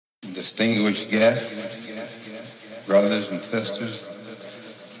distinguished guests, brothers and sisters,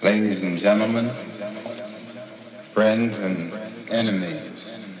 ladies and gentlemen, friends and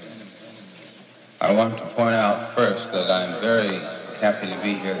enemies. I want to point out first that I'm very happy to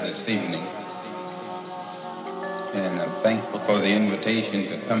be here this evening, and I'm thankful for the invitation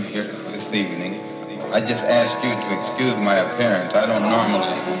to come here this evening. I just ask you to excuse my appearance. I don't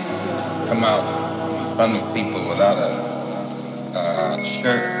normally come out in front of people without a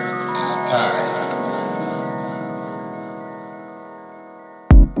shirt and a tie.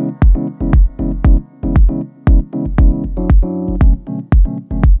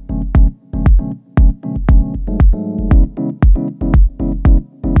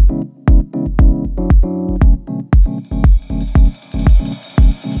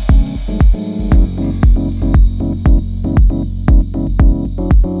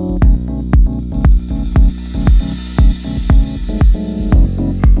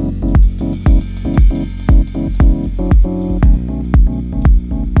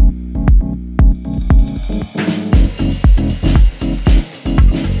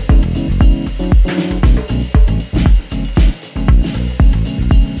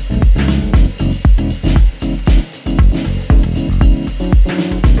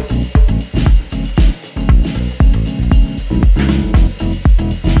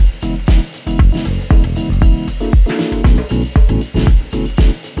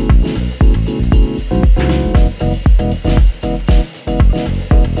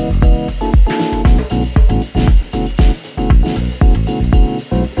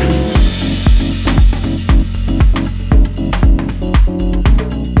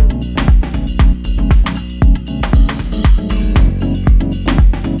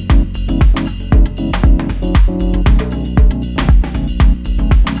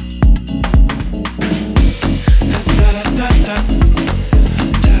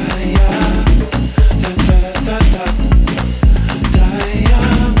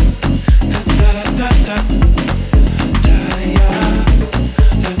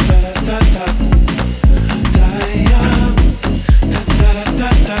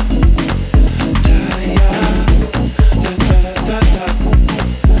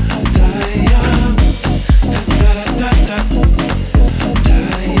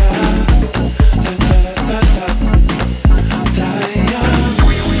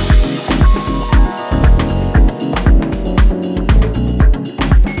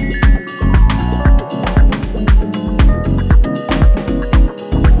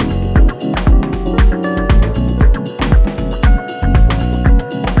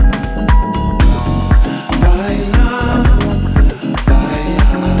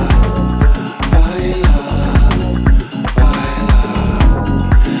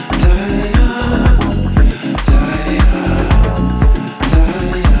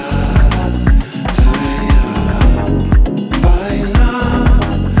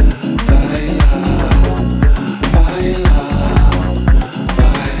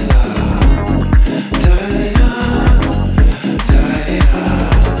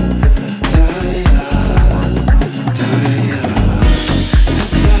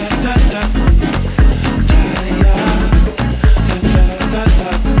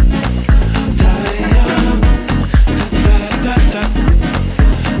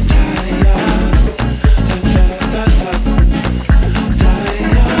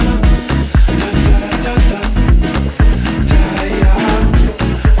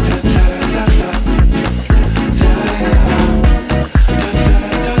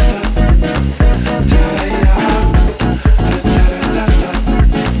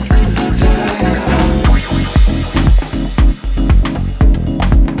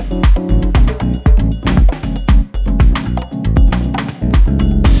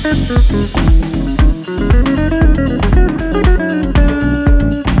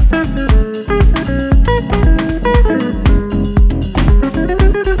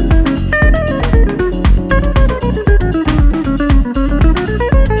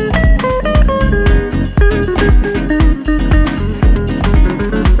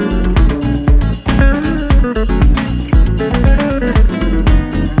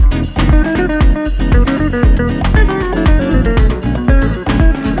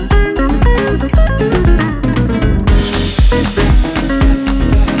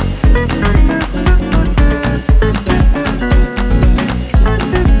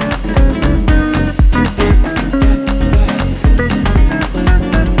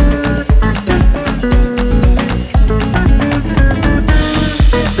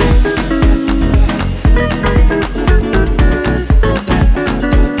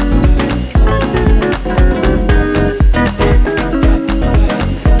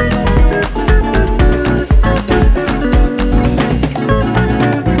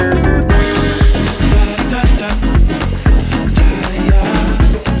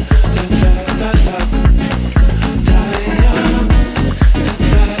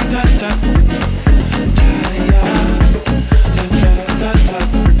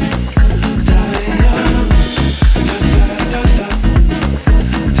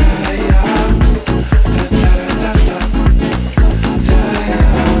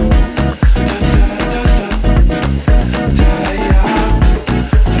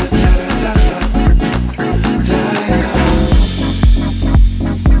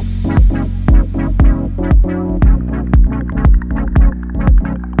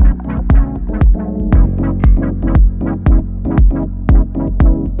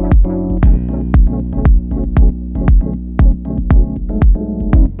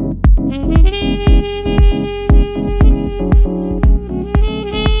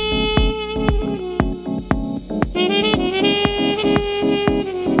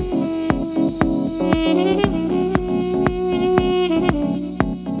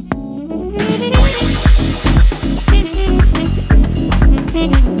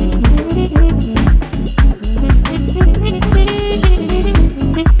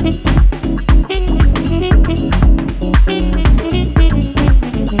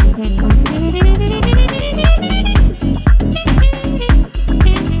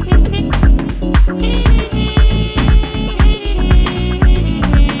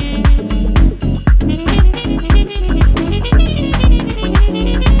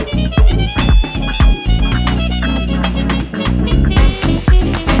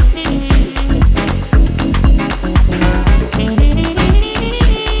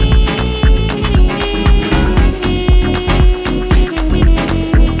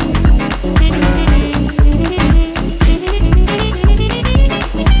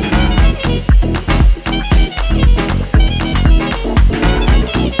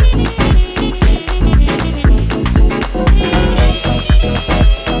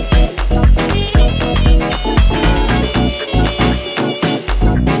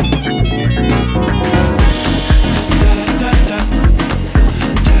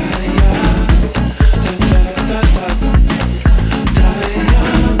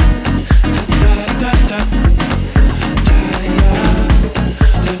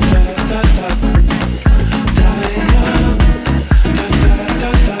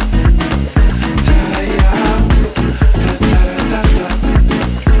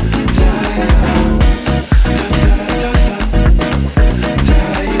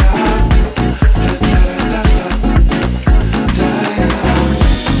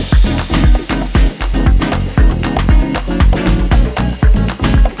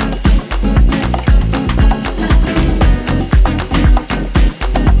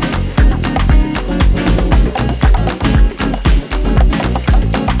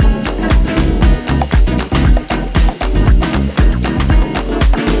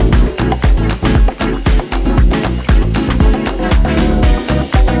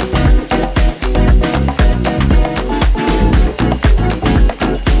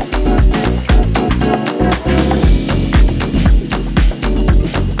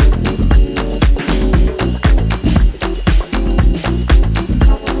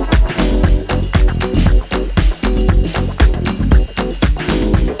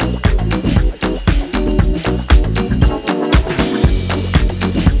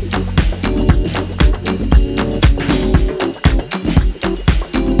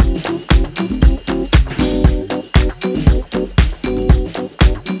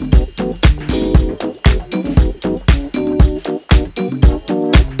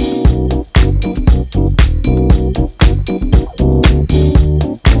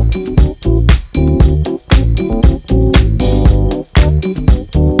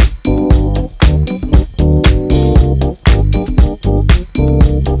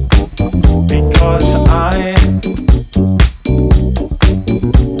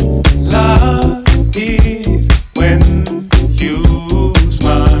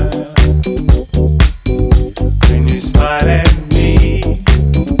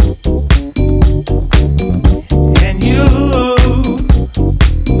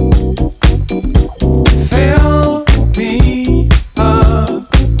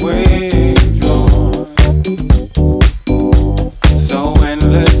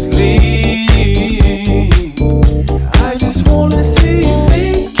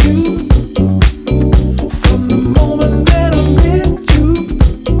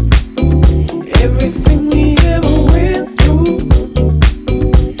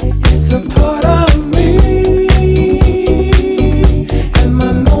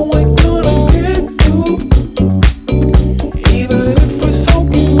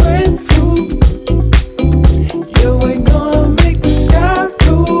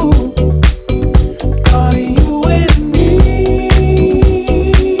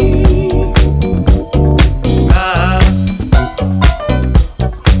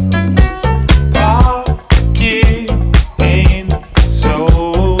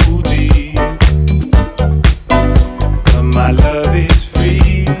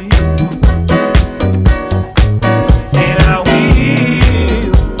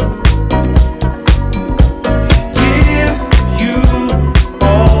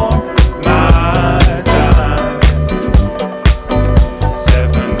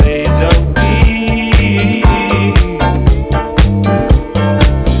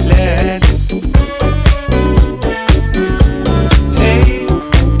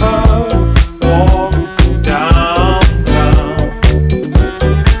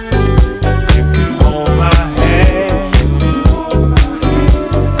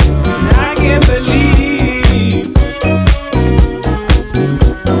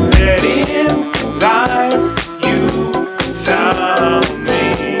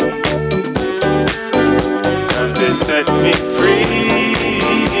 set me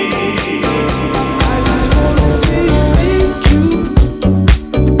free. I just wanna say thank you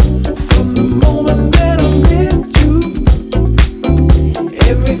from the moment that I met you.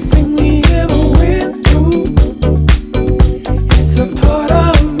 Everything we ever went through is a part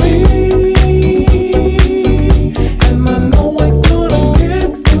of me, and I know we're gonna get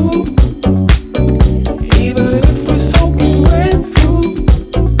through, even if we're soaking wet through.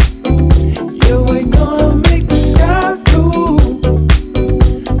 Yeah, we're gonna make the sky blue.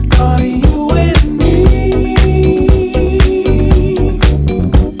 Darling, you and me.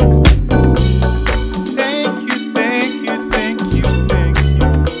 Thank you, thank you, thank you, thank you.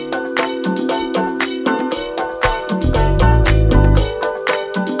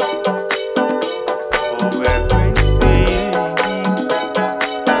 For everything.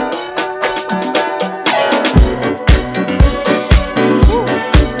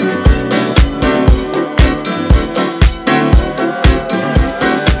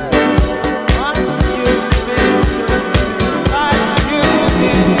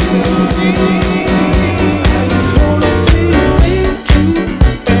 I just wanna say thank you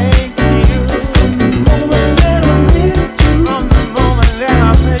Thank you from the moment that I met you. from the moment that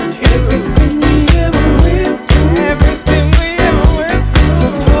I met you. Everything we ever went through Everything we ever went is a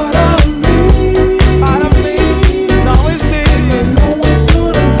through. part of me. Part of me, it's always I been. know we're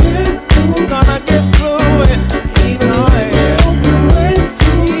gonna get through, Gonna get through it. even if we're soaking wet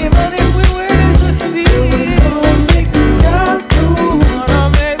through. Even if we were to the sea, We're gonna make the sky blue. gonna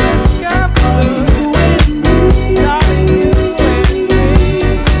make the sky Darling, blue. you and me. Darling, you and me.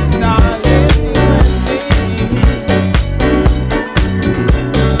 Darling, you and me.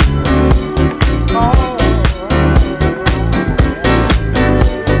 Oh.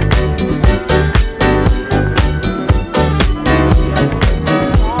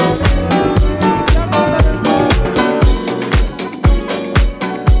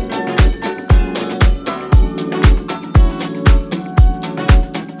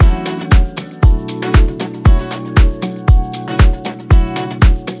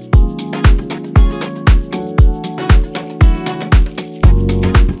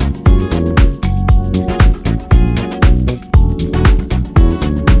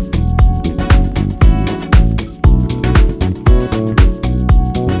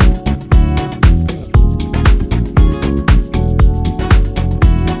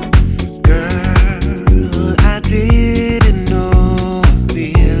 Girl, I didn't know a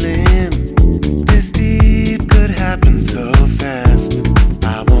feeling this deep could happen so fast.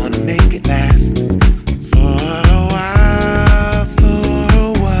 I wanna make it last for a while, for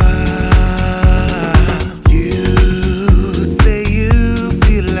a while. You say you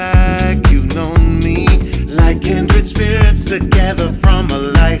feel like you've known me, like kindred spirits together from a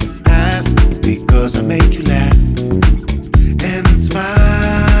life past, because I make you laugh and smile.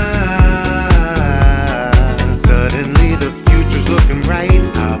 And suddenly the future's looking right.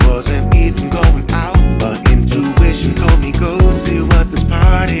 I wasn't even going out, but intuition told me go see what this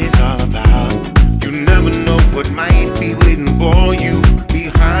party's all about. You never know what might be waiting for you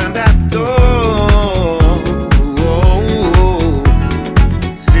behind that door.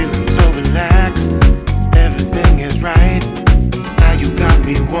 Feeling so relaxed, everything is right. Now you got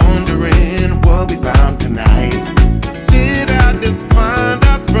me wondering what we found tonight. Did I just find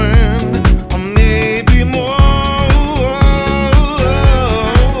a friend, or maybe more?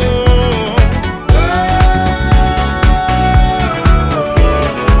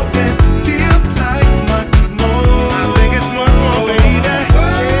 This feels like much more. I think it's much more, baby.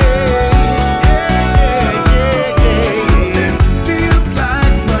 This feels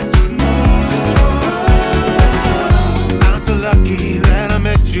like much more. I'm so lucky that I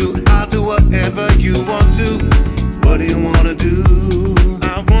met you. I'll do whatever you want to. What do you wanna do?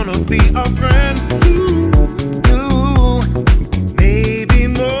 I wanna be a friend to you. Maybe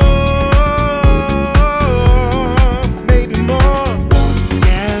more, maybe more.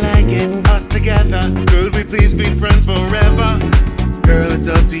 Yeah, I like it, us together. Could we please be friends forever? Girl, it's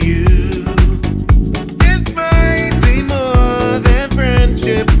up to you. This might be more than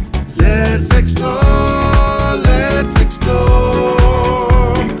friendship. Let's explore, let's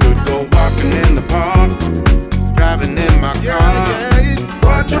explore. We could go walking in the park, driving in my car,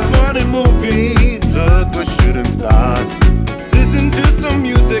 watch a funny movie, look for shooting stars, listen to some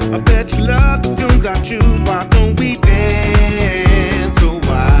music. I bet you love the tunes I choose. Why don't we dance a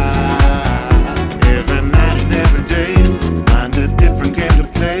while? Every night and every day, find a different game to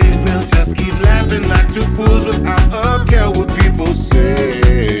play. We'll just keep laughing like two fools without a care what people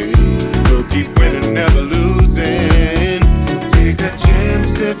say. We'll keep winning, never losing. Take a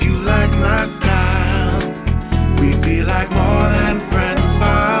chance if you like my style. We feel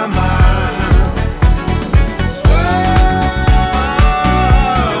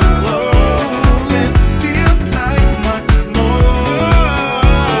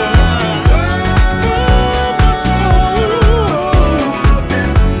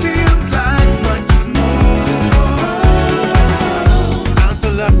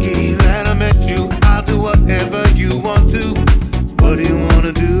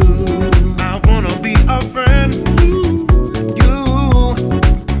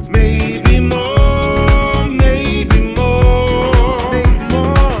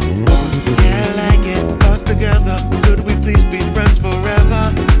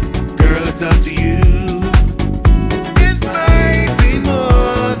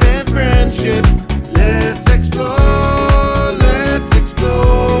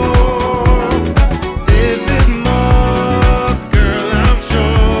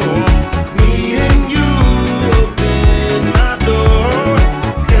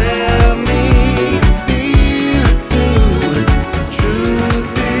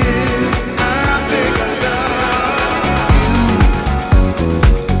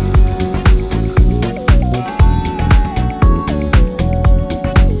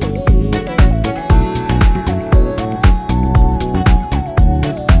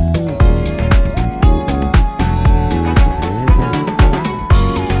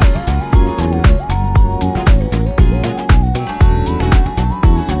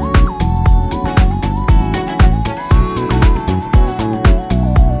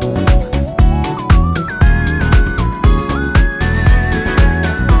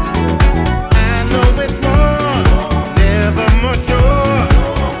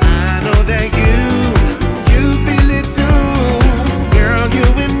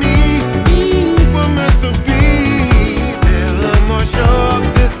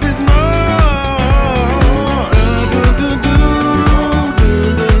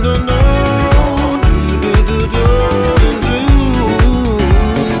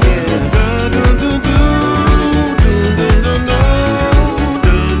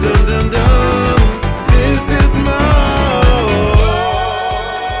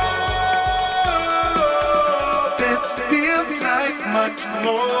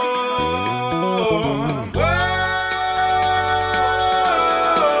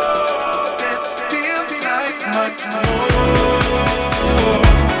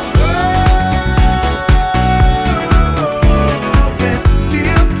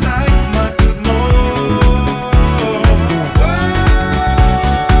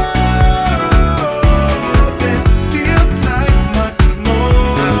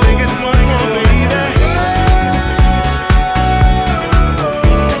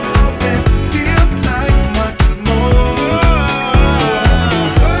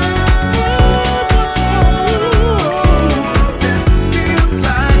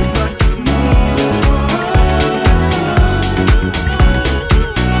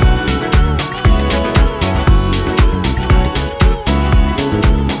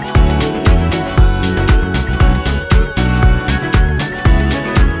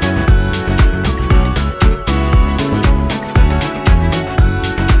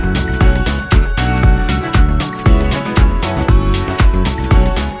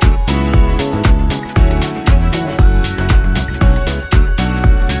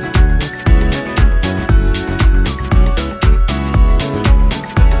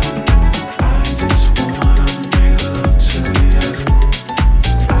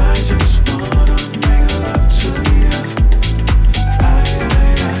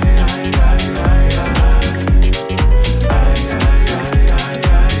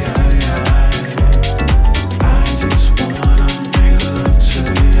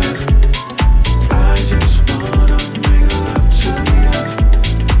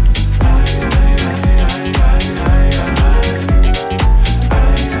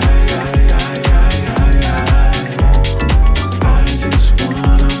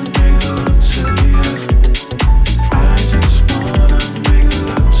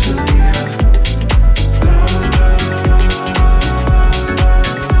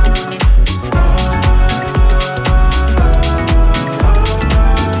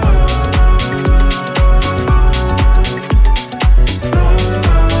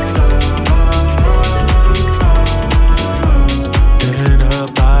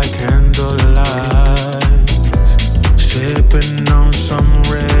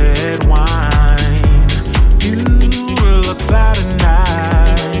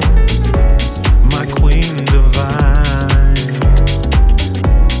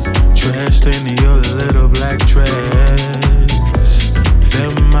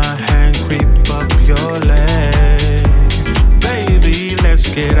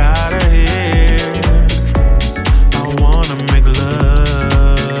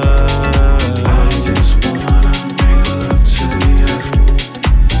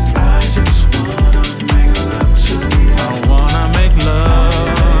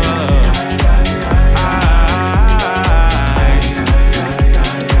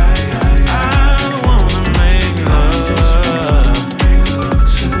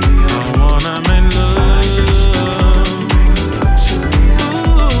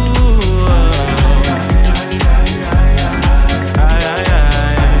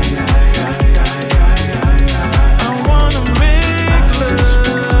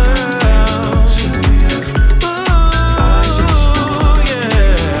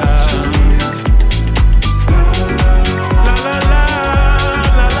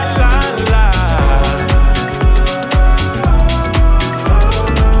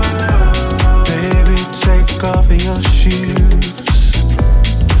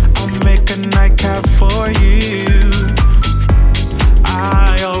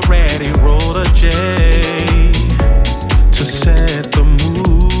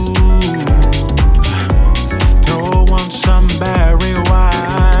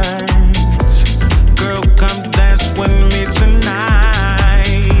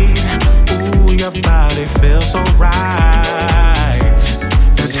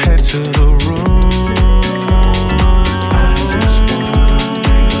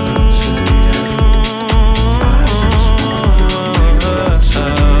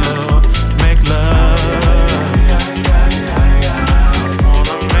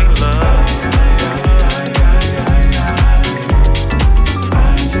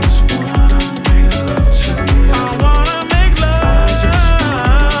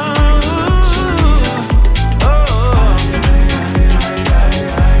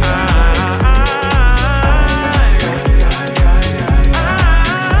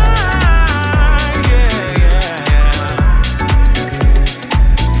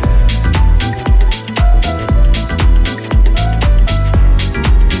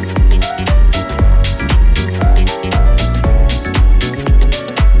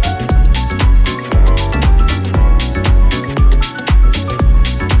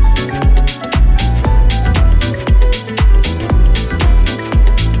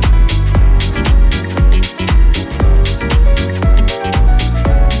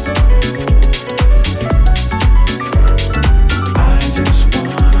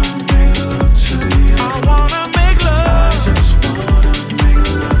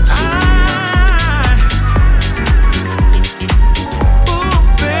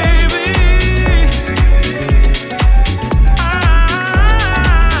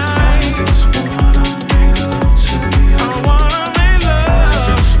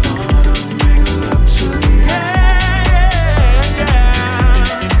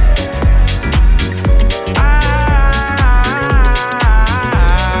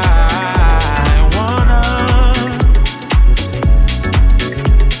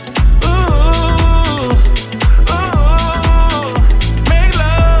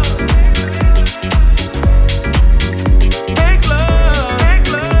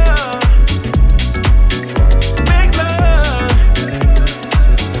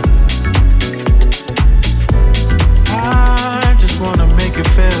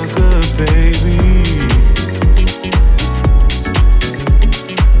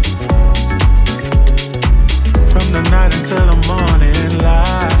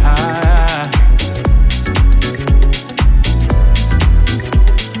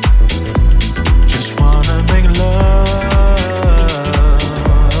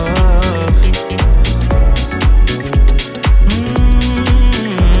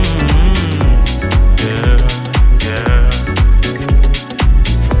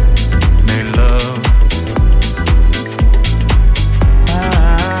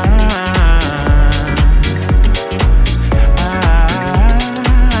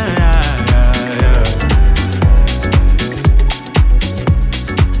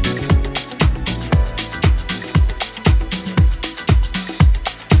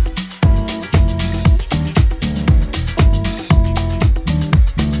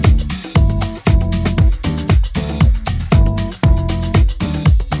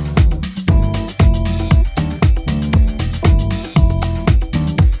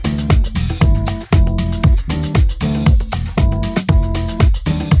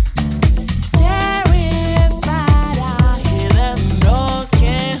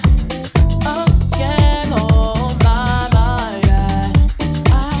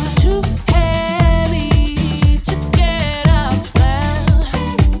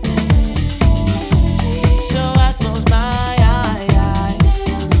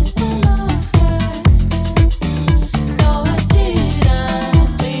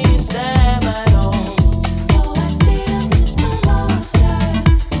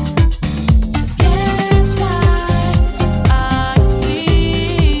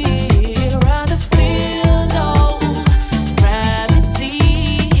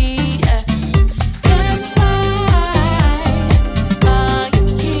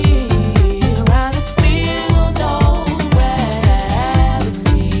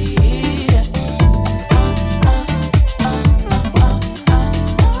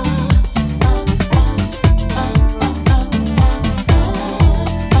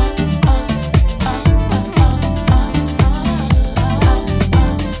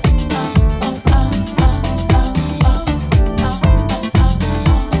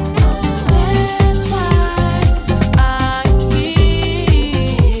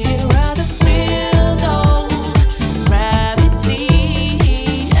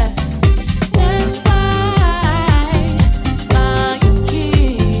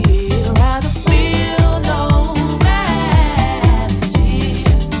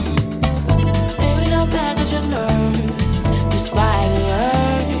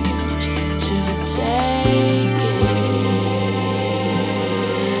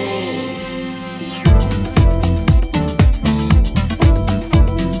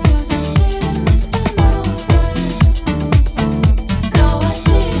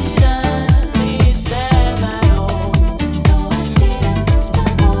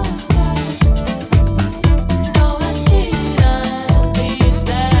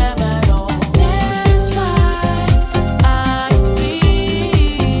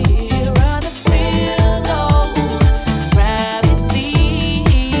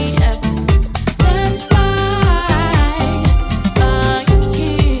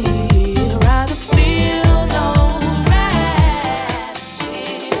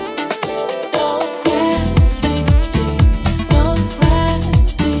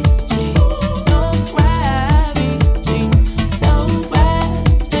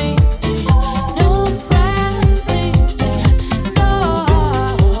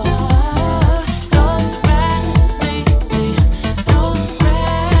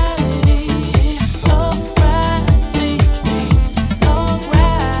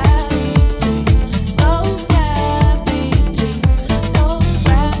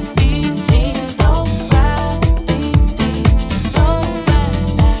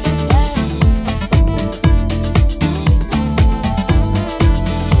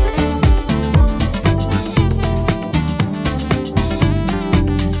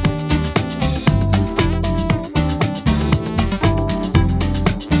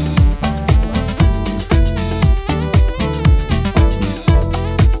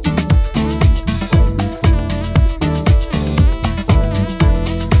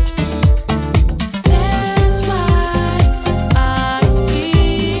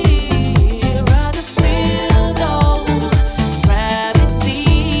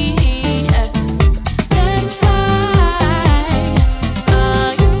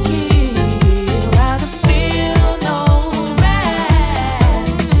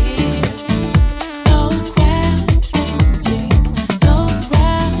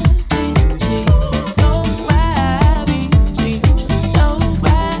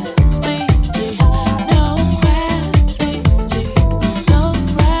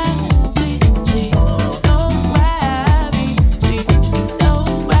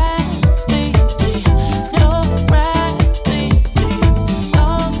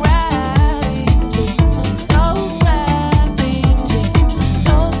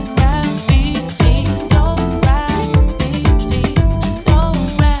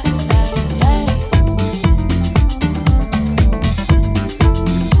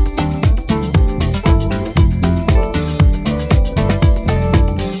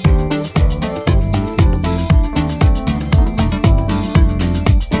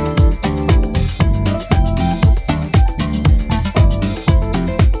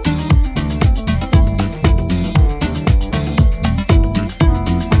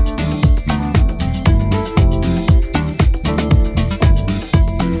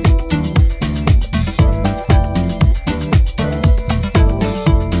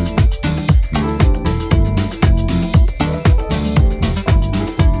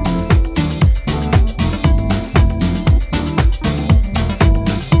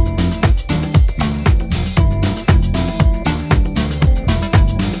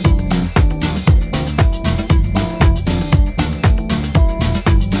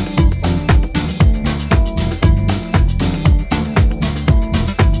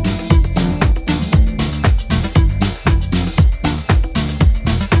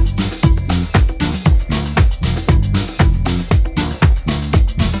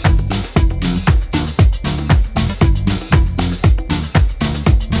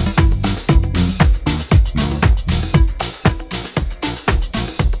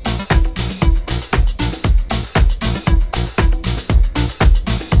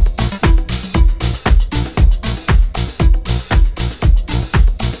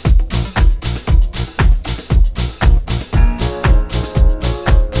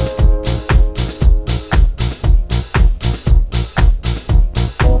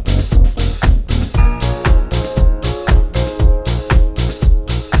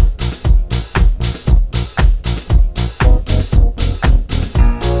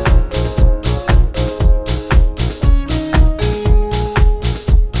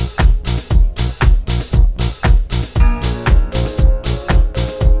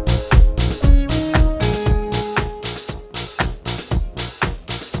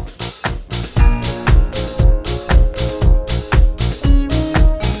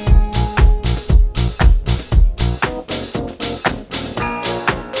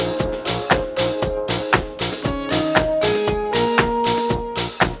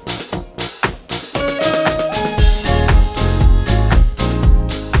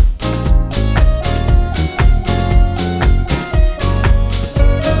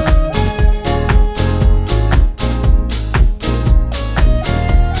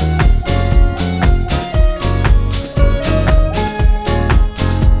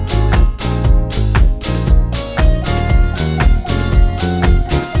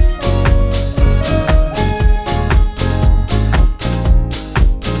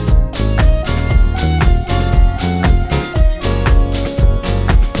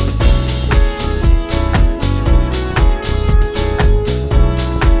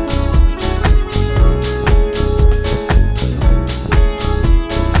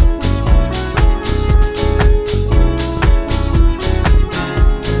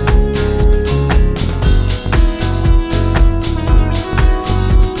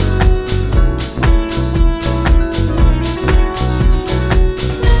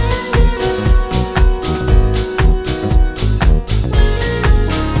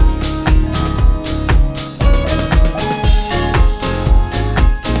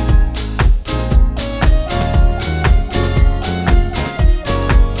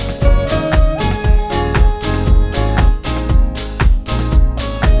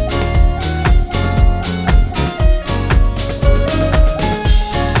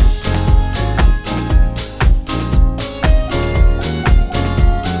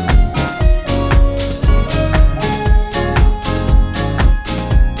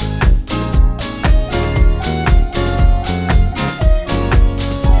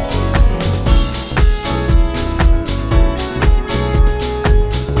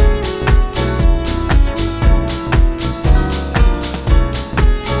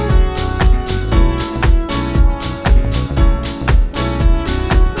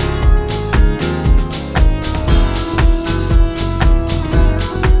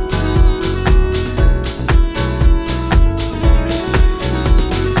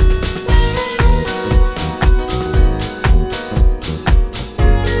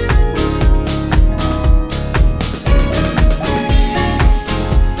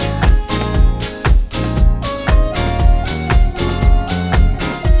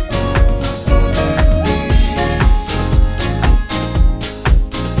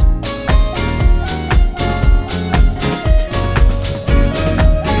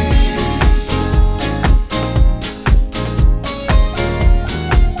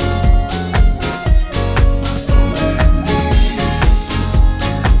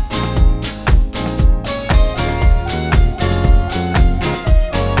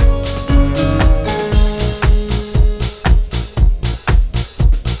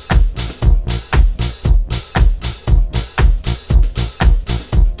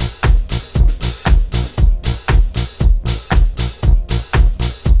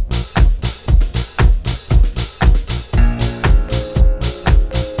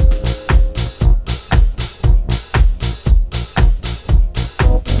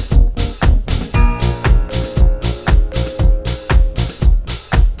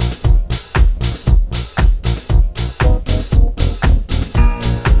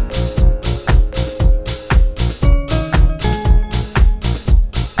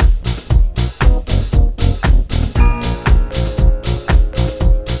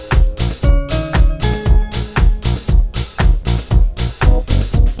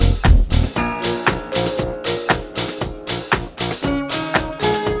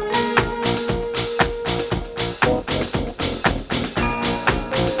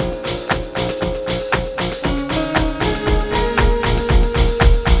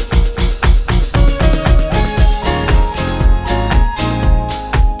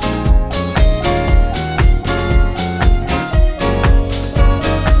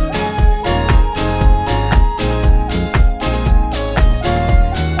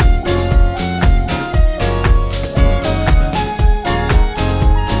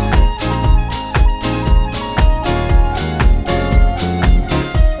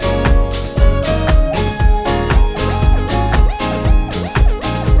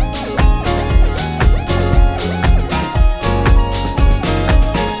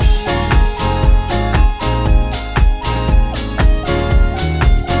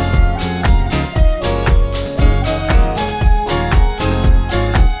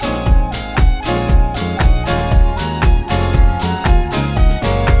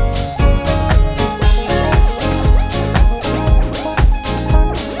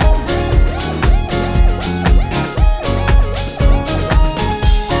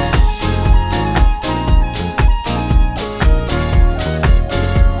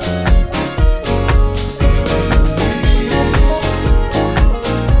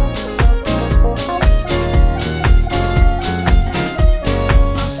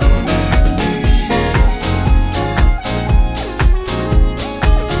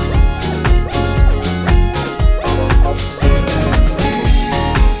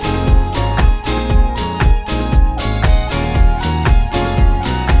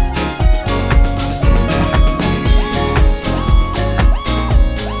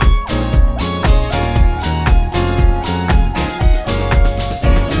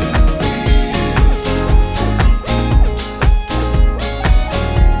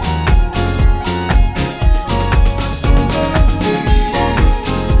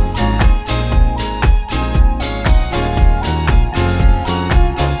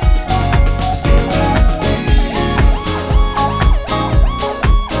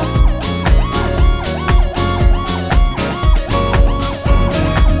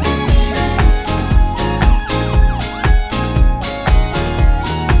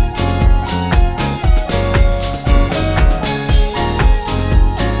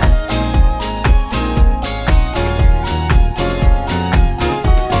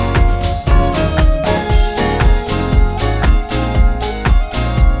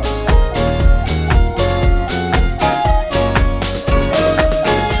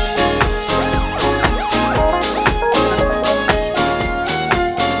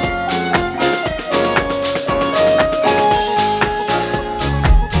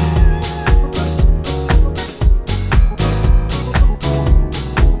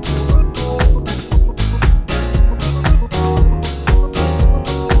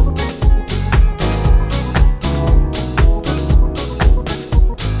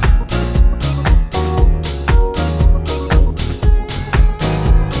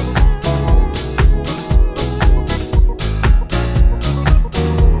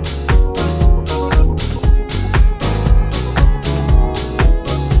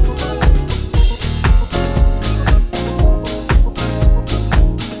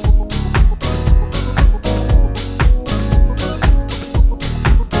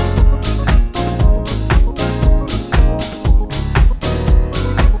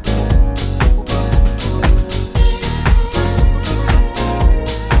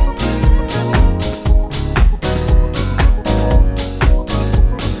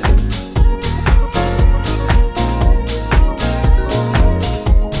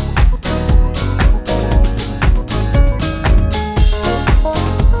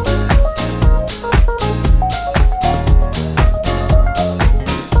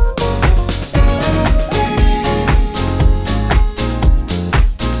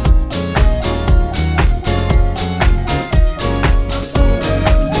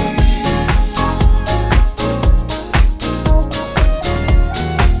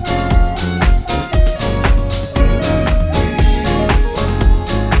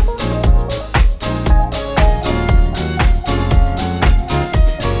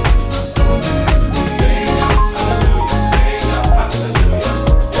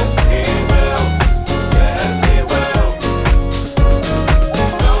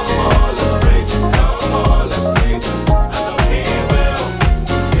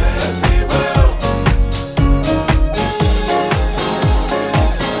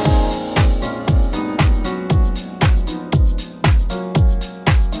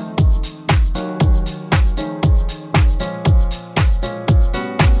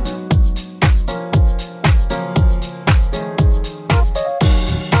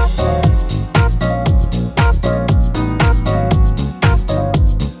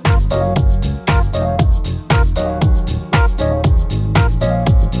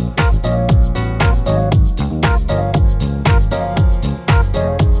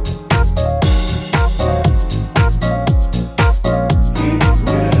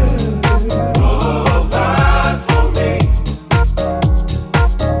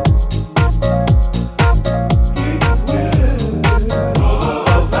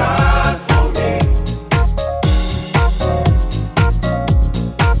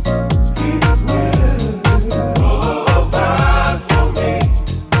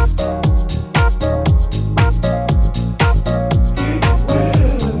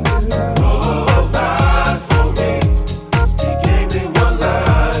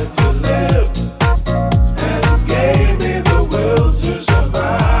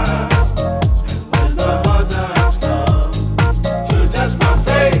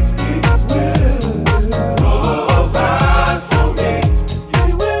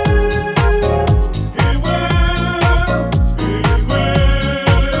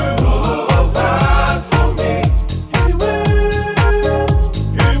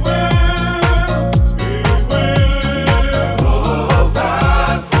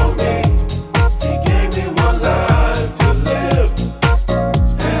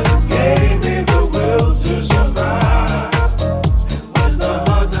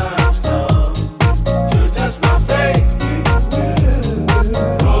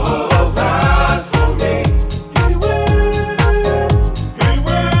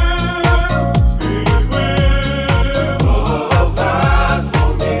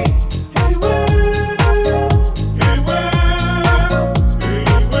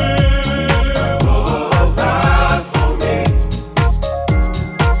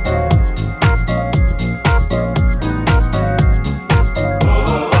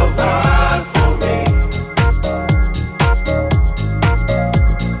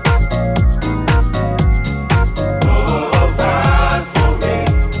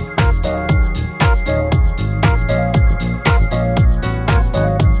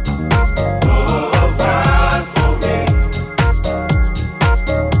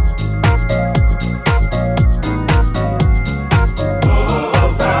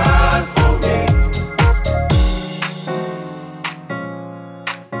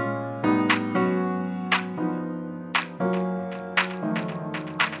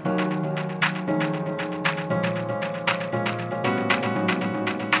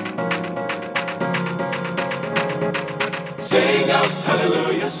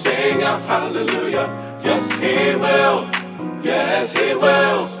out hallelujah. Yes, he will. Yes, he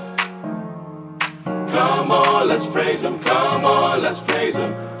will. Come on, let's praise him. Come on, let's praise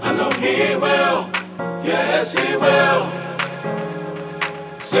him. I know he will. Yes, he will.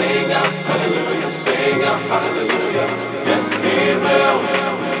 Sing out hallelujah. Sing out hallelujah. Yes, he will.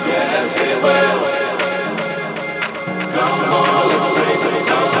 Yes, he will. Come on, let's praise him.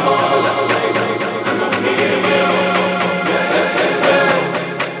 Come on, let's praise him. I know he will. Yes, he will.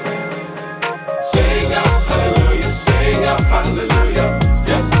 Sing out hallelujah. Sing out hallelujah.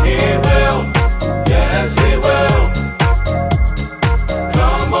 Yes, he will. Yes, he will.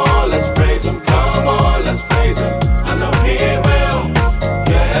 Come on, let's praise him. Come on, let's praise him. I know he will.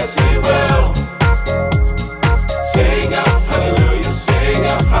 Yes, he will. Sing out hallelujah. Sing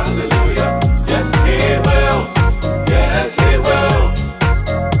out hallelujah. Yes, he will. Yes, he will.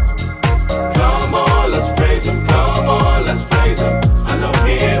 Come on, let's praise him. Come on, let's praise him. I know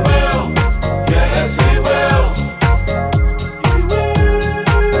he will. Yes, he will. He will.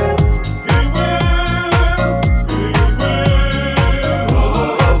 He will. He will.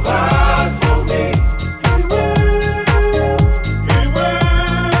 Provide for me. He will. He will.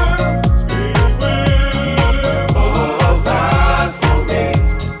 He will. Provide for me.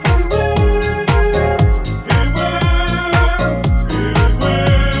 He will. He will. He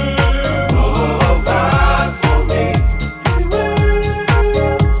will. Provide for me. He will.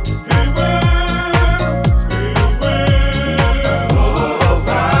 He will.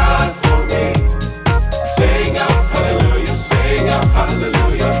 Provide for me. Sing out hallelujah. Sing out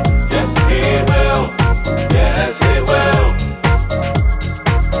hallelujah. Yes, he will. Yes, he will.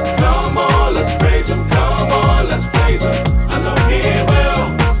 Come on, let's praise him. Come on, let's praise him. I know he will.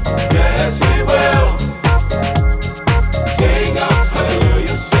 Yes, he will. Sing out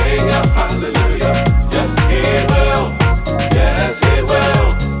hallelujah. Sing out hallelujah. Yes, he will. Yes, he will.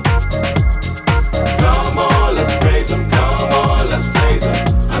 Come on, let's praise him. Come on, let's praise him.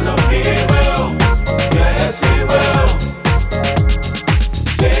 I know he will. Yes, he will.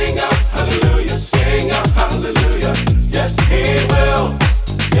 Sing out hallelujah. Sing out hallelujah. Yes, he will.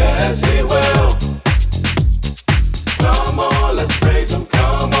 Yes, he will. Come on, let's praise him.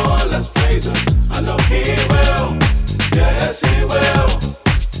 Come on, let's praise him. I know he will. Yes, he will.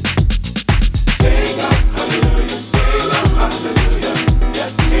 Sing out hallelujah. Sing out hallelujah.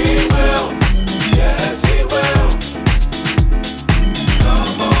 Yes, he will. Yes, he will.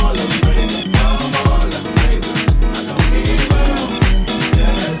 Come on, let's praise him. Come on, let's praise him. I know he will.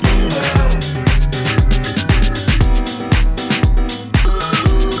 Yes, he will.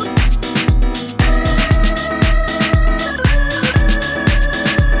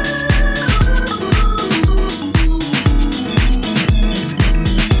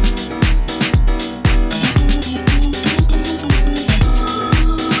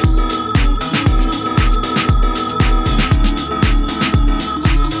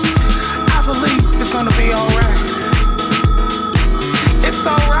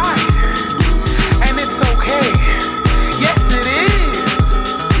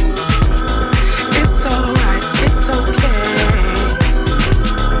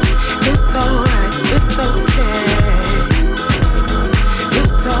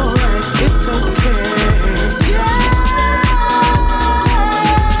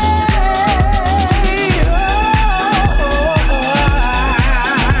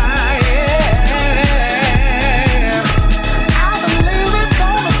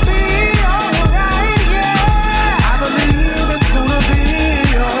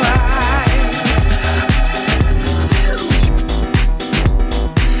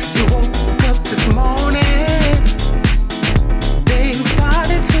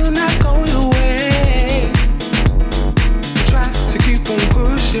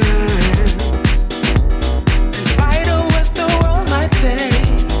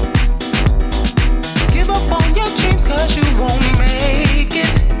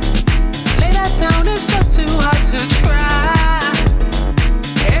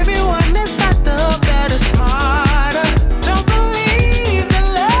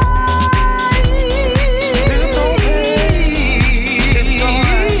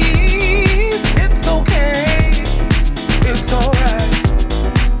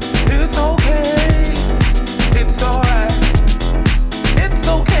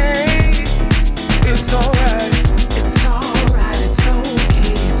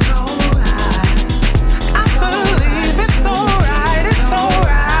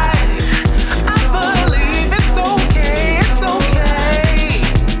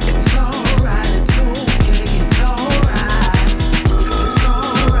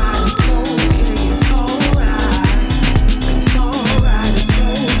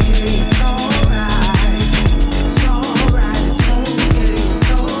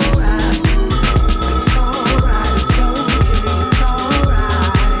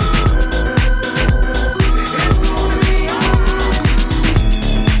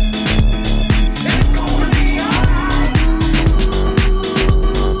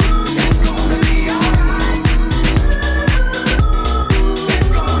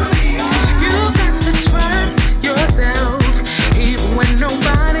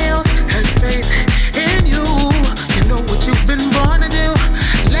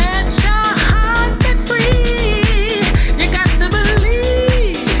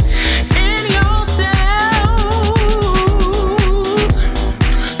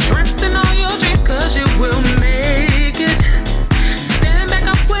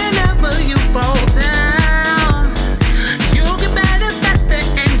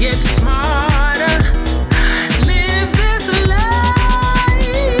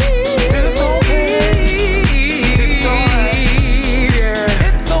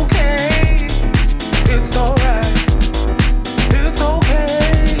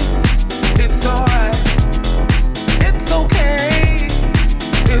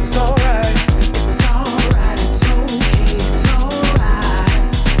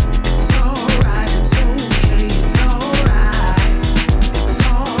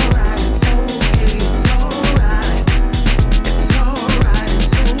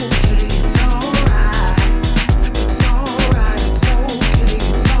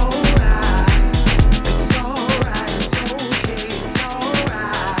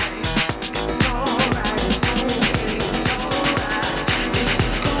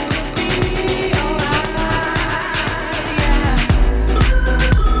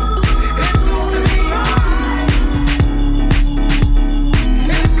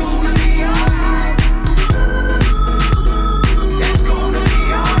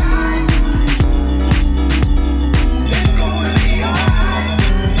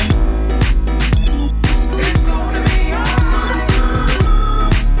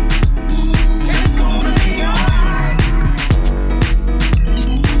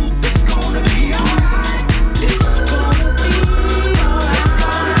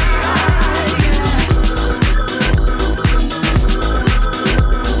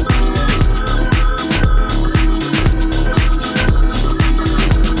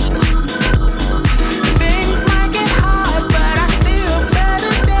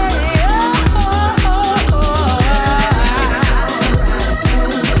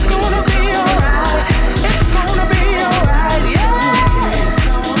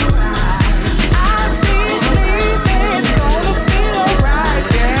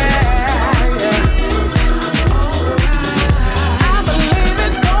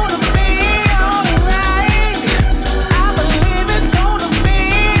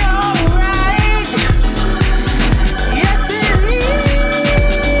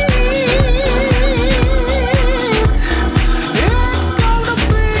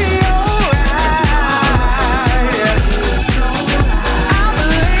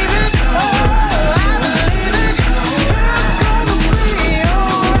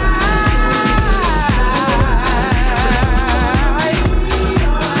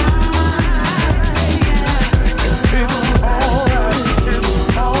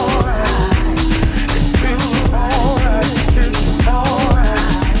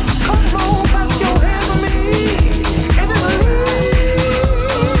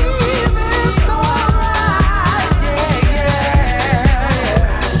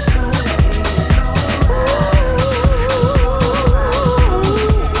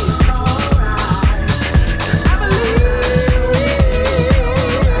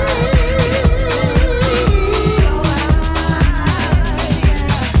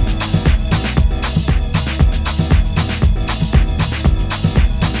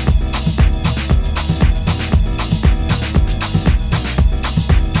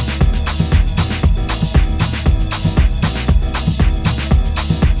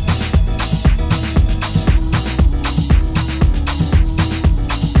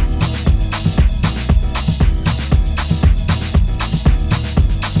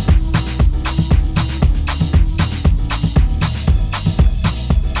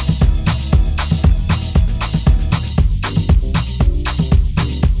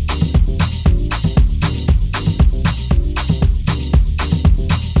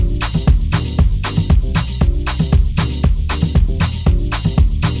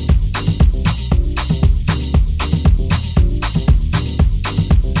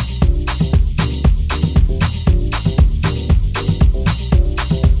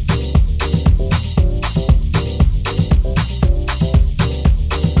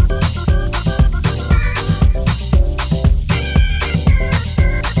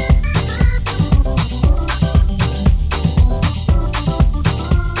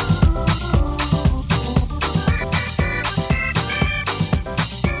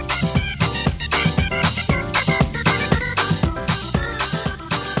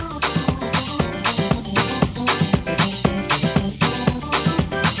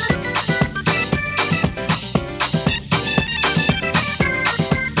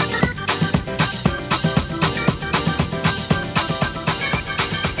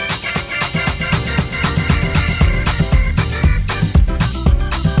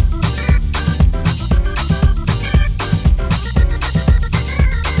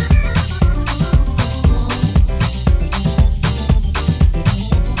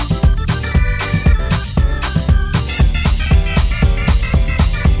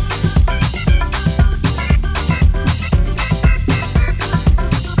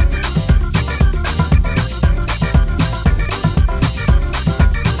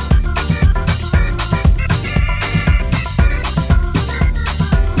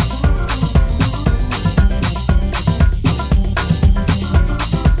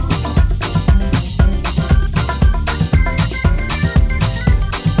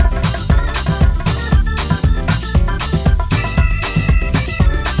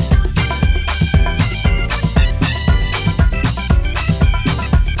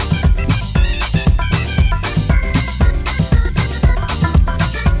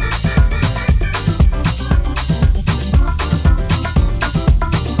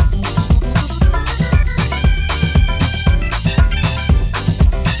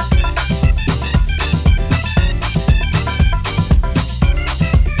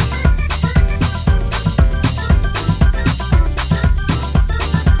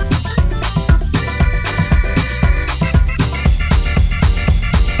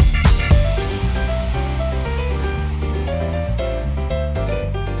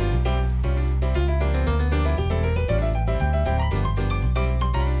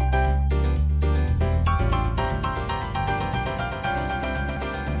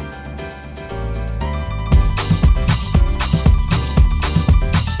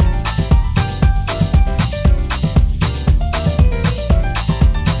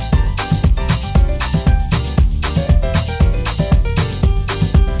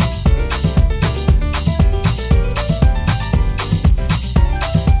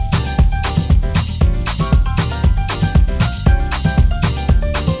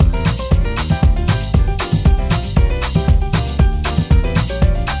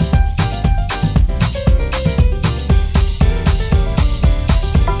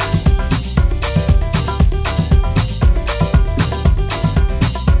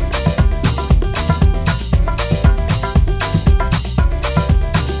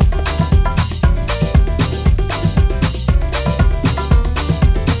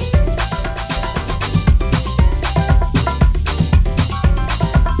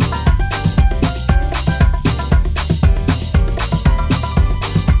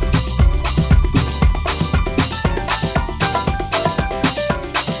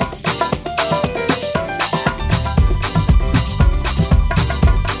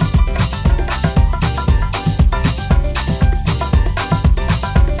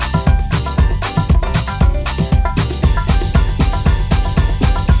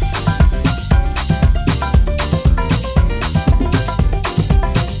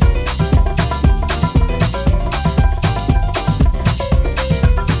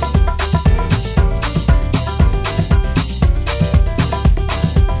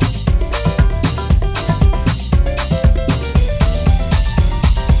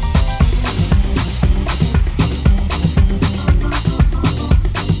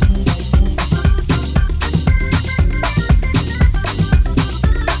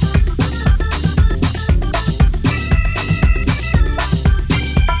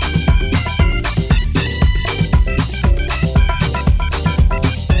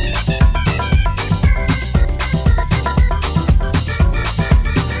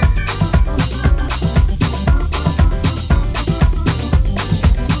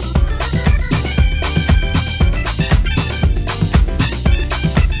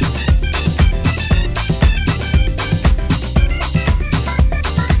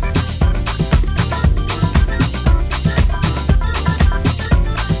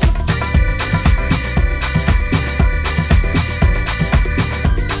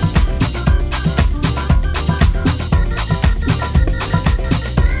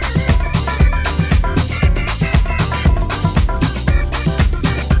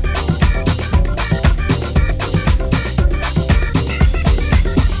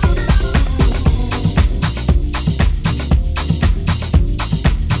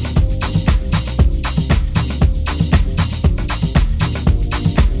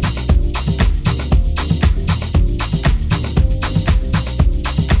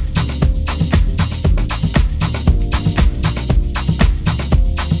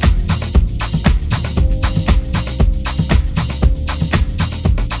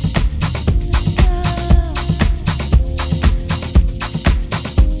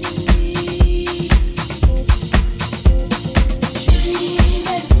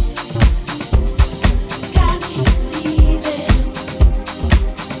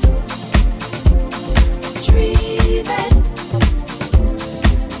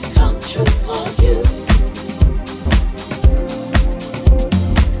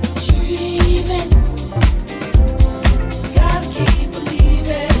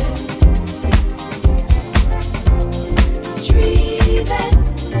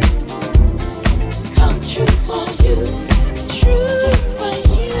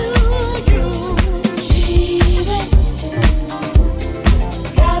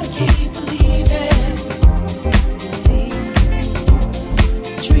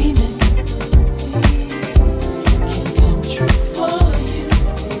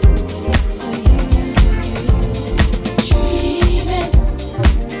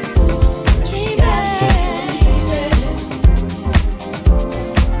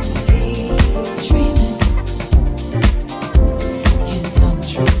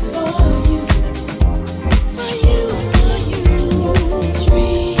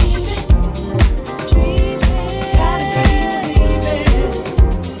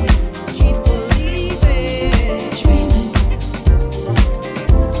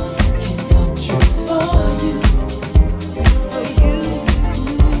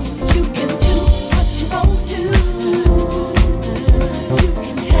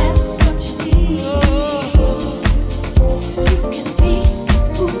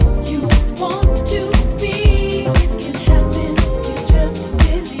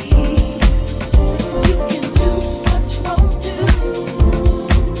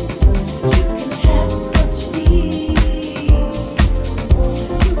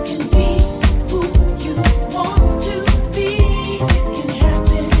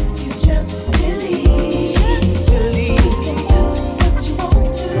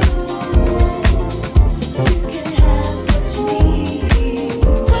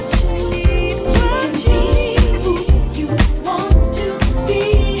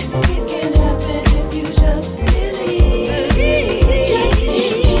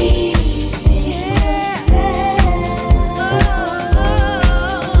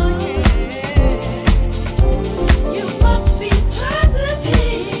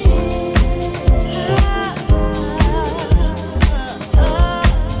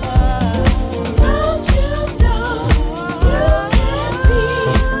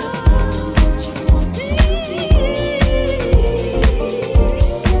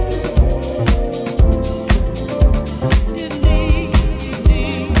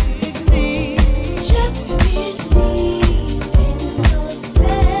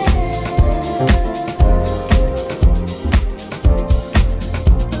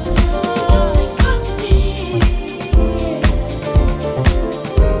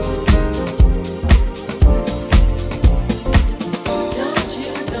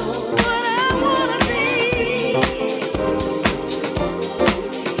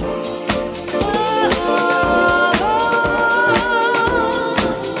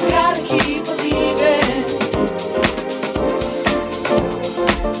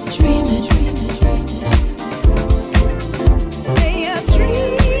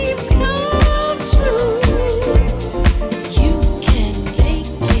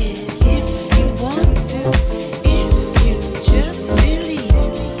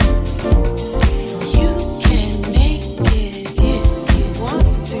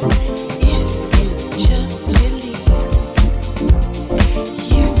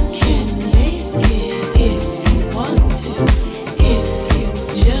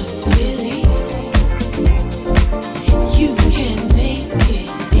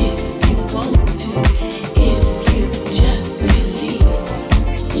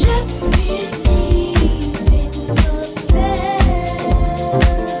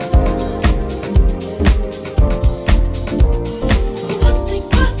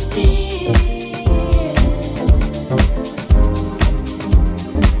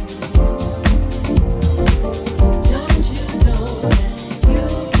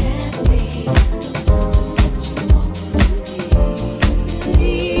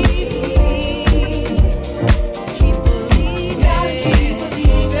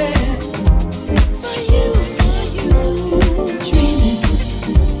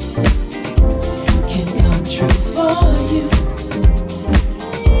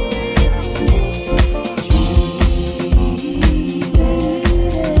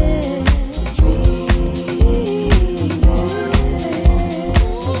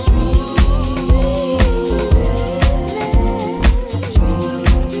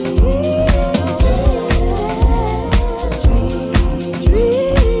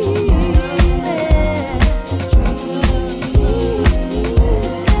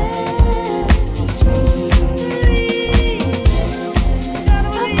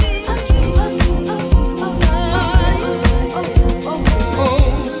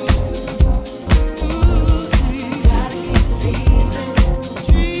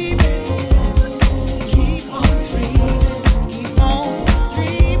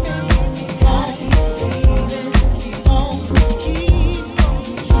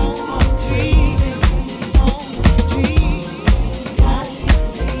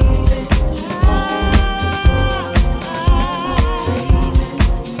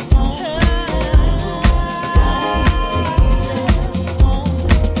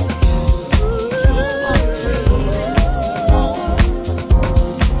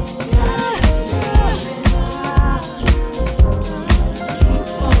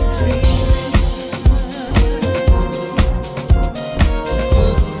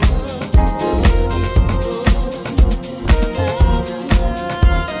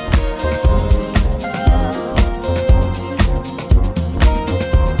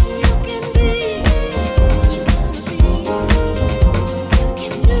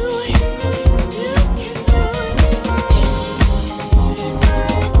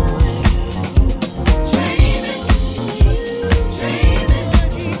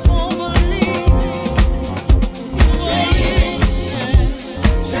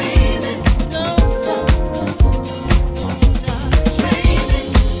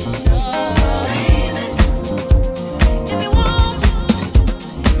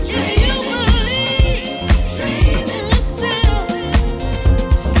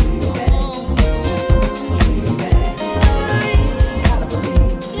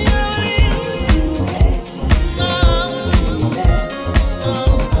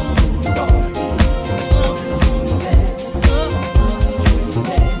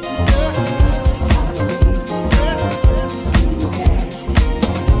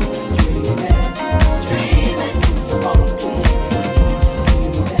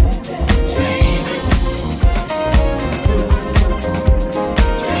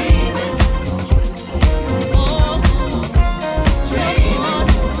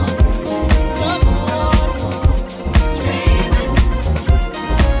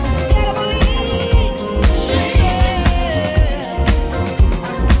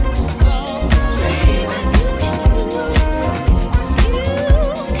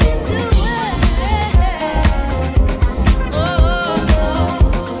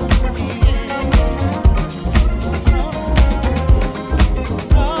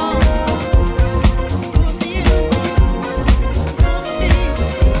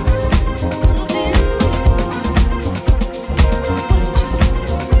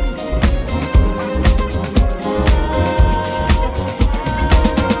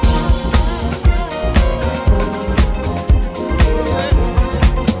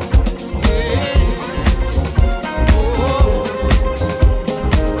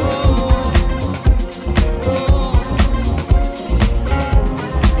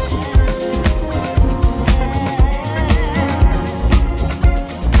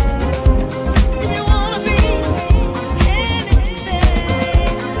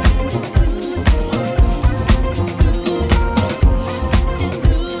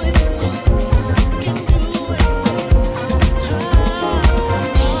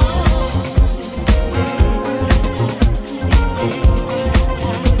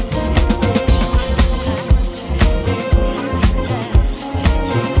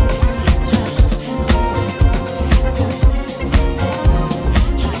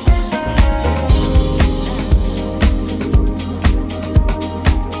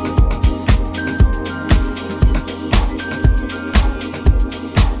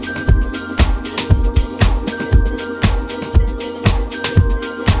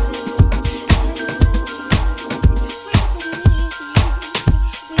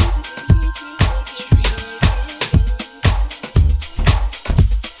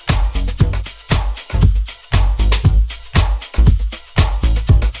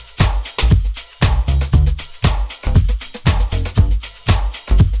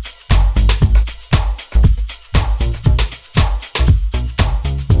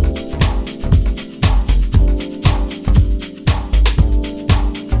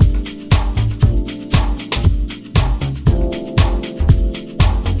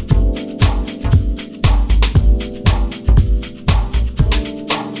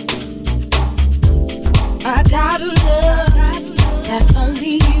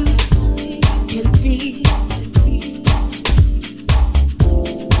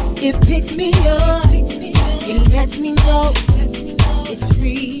 picks me up. It lets me know it's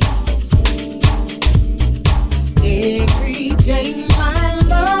real. Every day my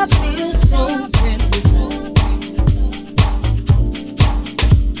love feels so real.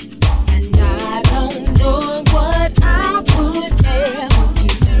 And I don't know what I would ever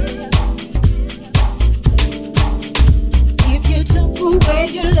do if you took away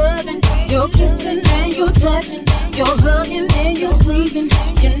your loving, your kissing and your touching, your hugging and your squeezing.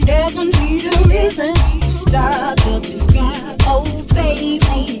 You never need a reason to stop up to me. Oh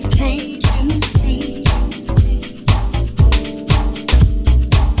baby, can't you see?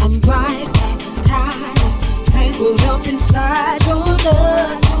 I'm right back, tired, tangled up inside your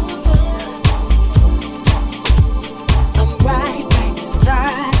love. I'm right back,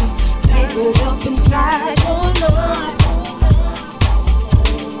 tired, tangled up inside your love.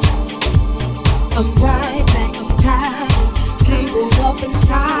 I'm right back, tired, tangled up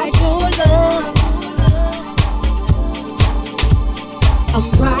inside your love. I'm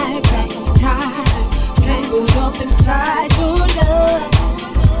right back, tired, tangled up inside your love.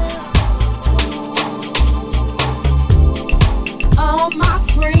 All my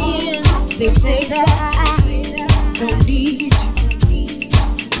friends, they say that I don't need you,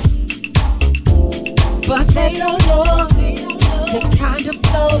 but they don't know the kind of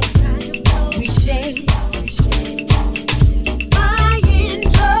love we share. I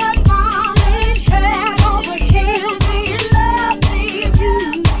enjoy falling head over heels in love with you,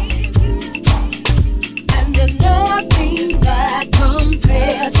 and there's nothing that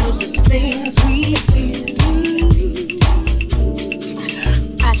compares to the things we do.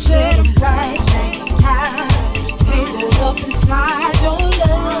 I said I'm right back, tired, tangled up inside your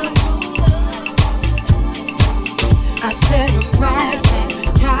love. I said I'm right back,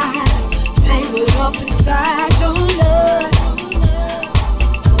 tired, tangled up inside your love.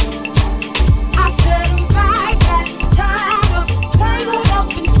 I said I'm right back, tired, tangled up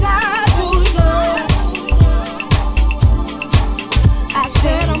inside your love. I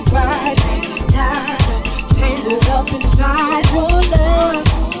said I'm right back, tired, tangled up inside your love.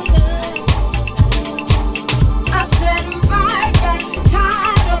 I said I'm right back,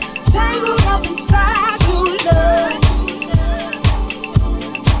 tired, tangled up inside your love.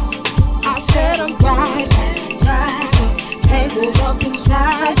 I said I'm right back, tired, tangled up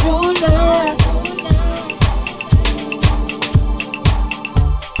inside your love.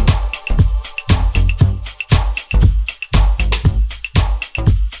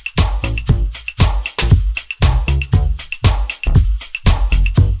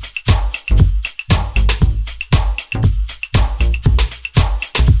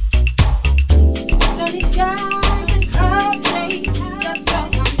 Sunny skies and cloud days, that's all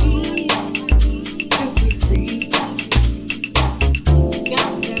I need to be free. Got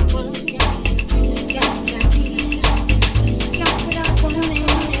what I want, got what I need, got what I want,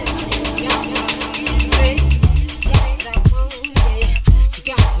 got what I need, baby. Got what I want,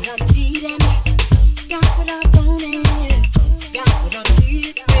 got what I need, got what I want, got what I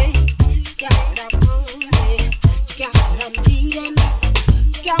need, baby. Got what I want, got what I need,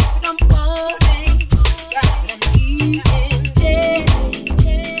 got what I'm wanting, got what I'm needing, yeah.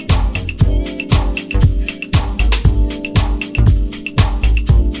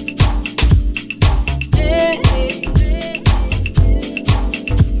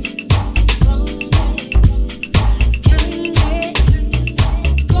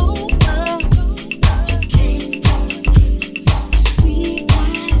 Sweet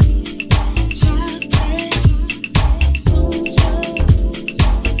chocolate,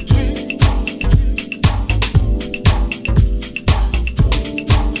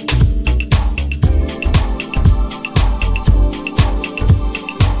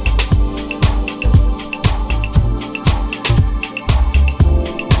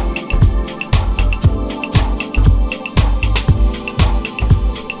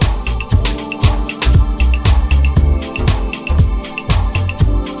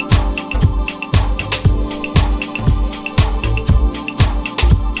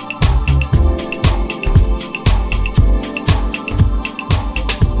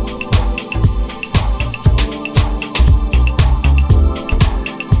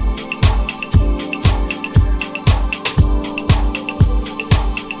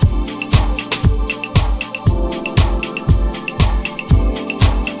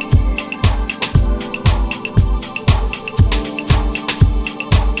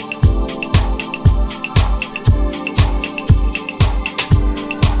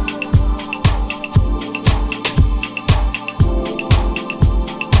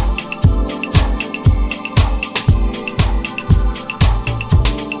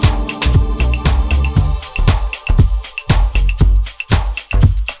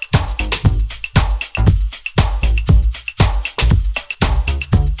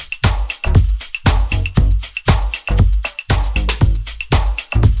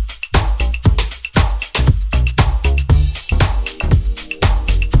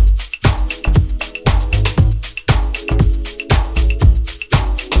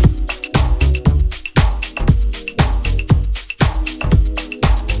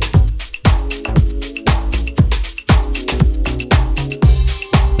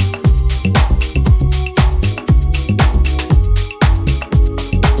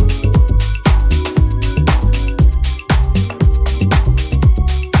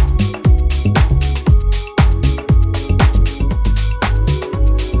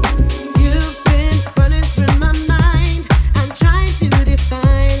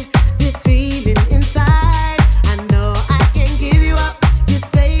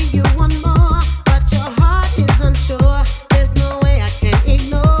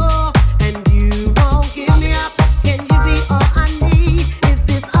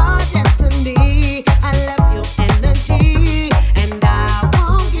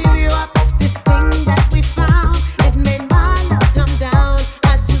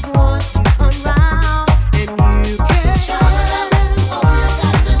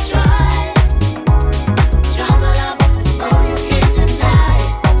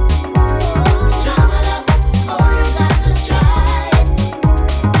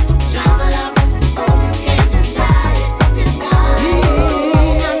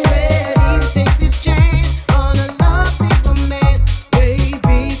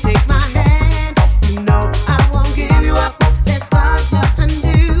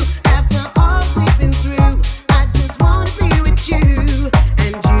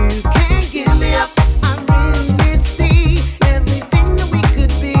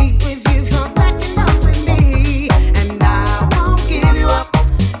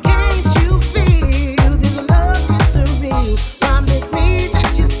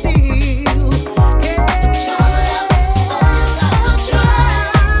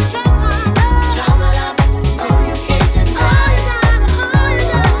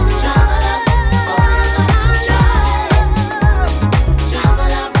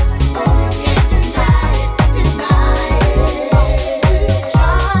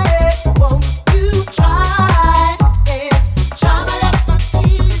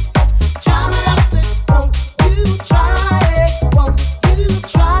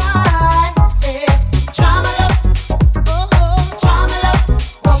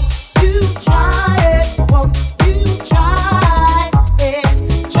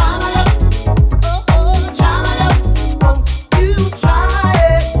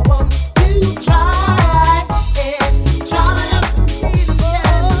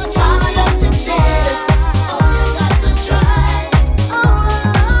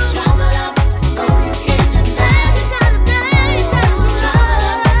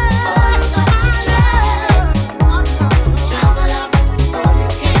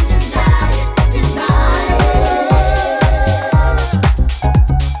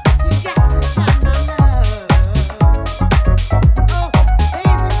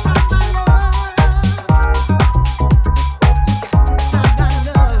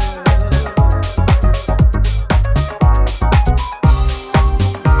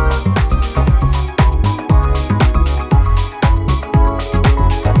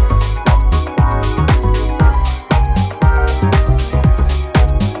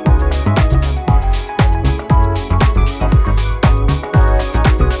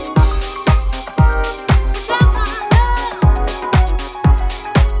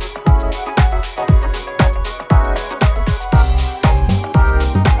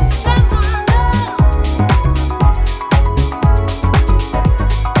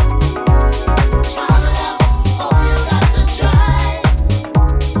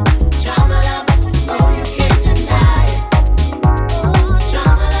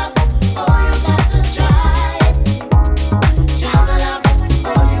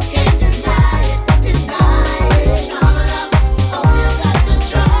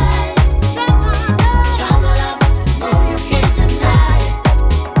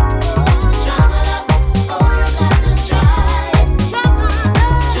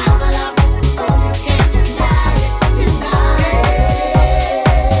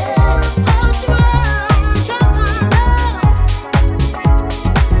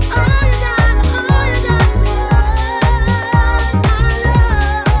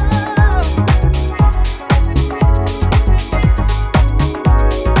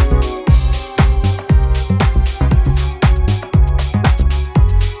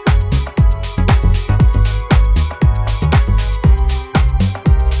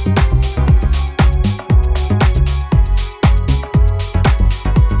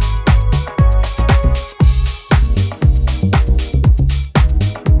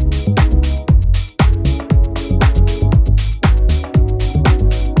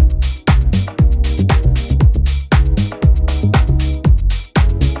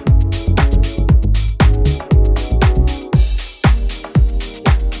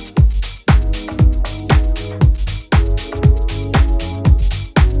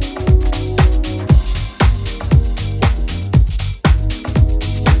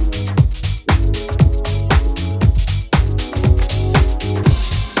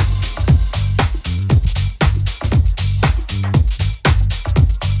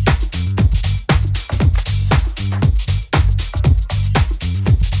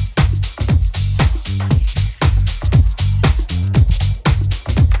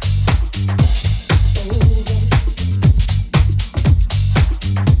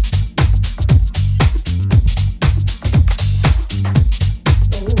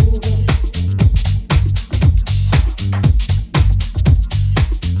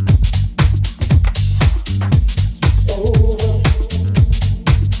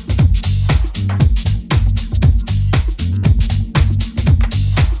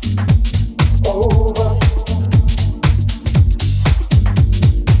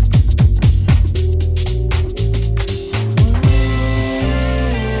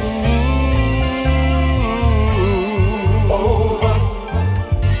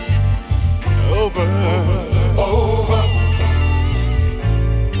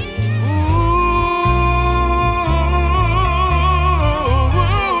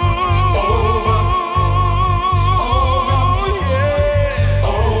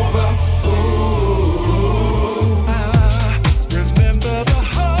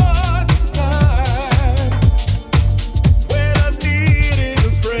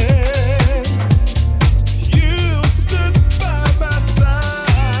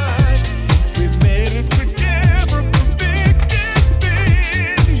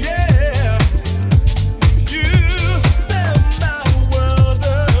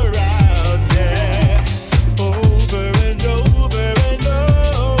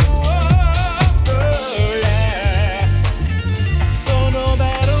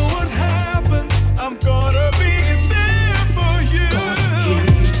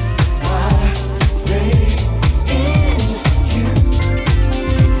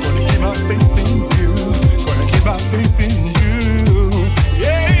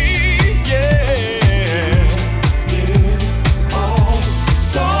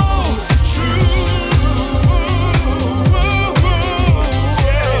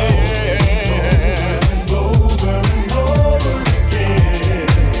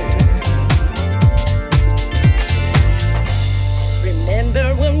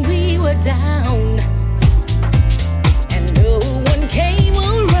 down.